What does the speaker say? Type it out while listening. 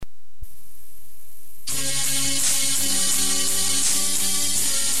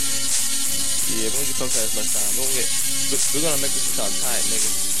past much time. We're gonna make this sound tight,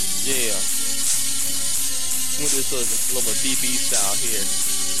 nigga. Yeah. We're gonna do this little DBE style here.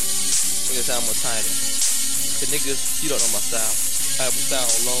 Make it sound more tighter. Cause niggas, you don't know my style. I have a style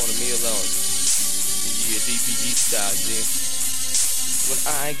alone and me alone. Yeah, DBE style, G. When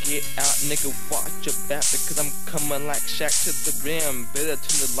I get out, nigga, watch your back, because I'm coming like Shaq to the rim. Better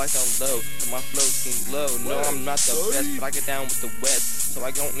turn the lights on low, so my flow can glow. No, I'm not the best, but I get down with the West, so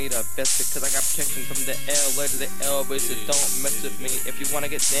I don't need a vest, because I got protection from the LA to the Elvis, so don't mess with me. If you wanna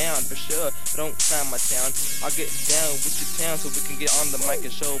get down, for sure, don't climb my town. I'll get down with your town, so we can get on the mic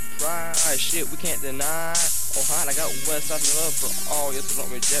and show pride. Shit, we can't deny. Oh, hi, I got West Side love for all, yes, I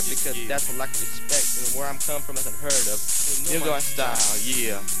don't reject, because that's a lack of respect, and where I'm coming from is unheard of. You know my style,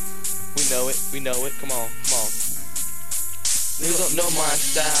 yeah. We know it, come on. Niggas don't know my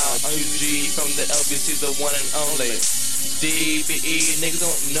style. UG from the LBC, the one and only DBE. Niggas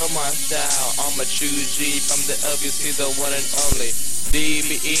don't know my style. I'm a true G from the LBC, the one and only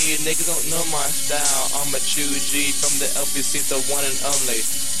DBE. Niggas don't know my style. I'm a true G from the LBC, the one and only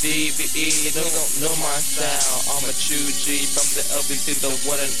DBE. Niggas don't know my style. I'm a true G from the LBC, the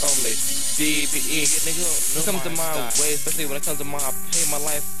one and only DBE. Niggas don't know my style. Way, especially when it comes to my pay, my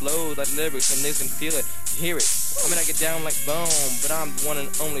life flows like lyrics, and niggas can feel it, hear it. I mean, I get down like bone, but I'm the one and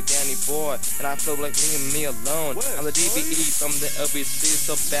only Danny boy, and I flow like me and me alone. I'm the DBE from the LBC,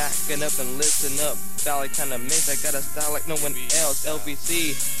 so backing up and listen up. Style kinda mix, I got a style like no one else.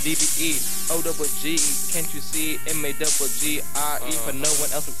 LBC, DBE, O-double-G, can't you see? M-A-double-G-R-E for no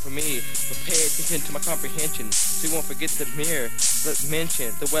one else but for me. But pay attention to my comprehension, so you won't forget the mirror. Let's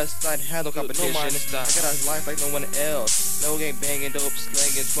mention, the West Side has no competition. I got a life like no one else. No gang banging, dope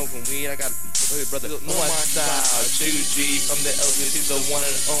slanging, smoking weed. I got brother, no my style. 2G from the LBC, the one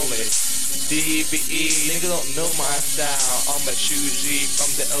and only DBE. Niggas don't know my style. I'm a 2G from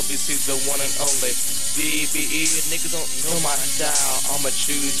the LBC, the one and only DBE. Niggas don't know my style. I'm a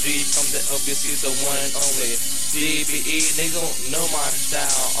 2G from the LBC, the one and only DBE. Niggas don't know my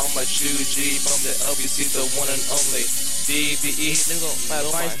style. I'm a 2G from the LBC, the one and only DBE. My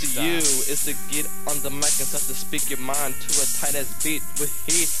advice to you is to get on the mic and start to speak your mind to a tight ass beat with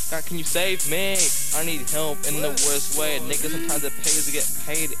heat. God, can you save me? I need help in the worst way. Niggas, sometimes it pays to get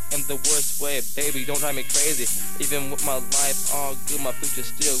paid in the worst way. Baby, don't drive me crazy. Even with my life all good, my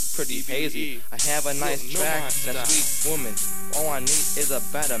future's still pretty hazy. I have a nice track and a sweet woman. All I need is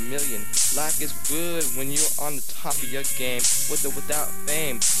about $1 million. Life is good when you're on the top of your game. With or without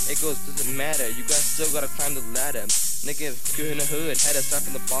fame, it doesn't matter. You guys still gotta climb the ladder. Nigga, good in the hood, had to start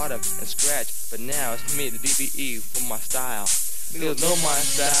from the bottom and scratch. But now it's me, the DBE, with my style. Niggas know my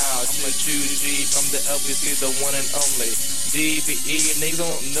style. I'm a 2G from the LBC, the one and only DBE. Niggas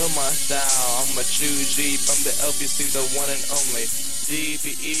don't know my style. I'm a 2G from the LBC, the one and only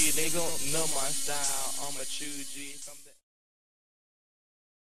DBE. Niggas don't know my style. I'm a 2G from the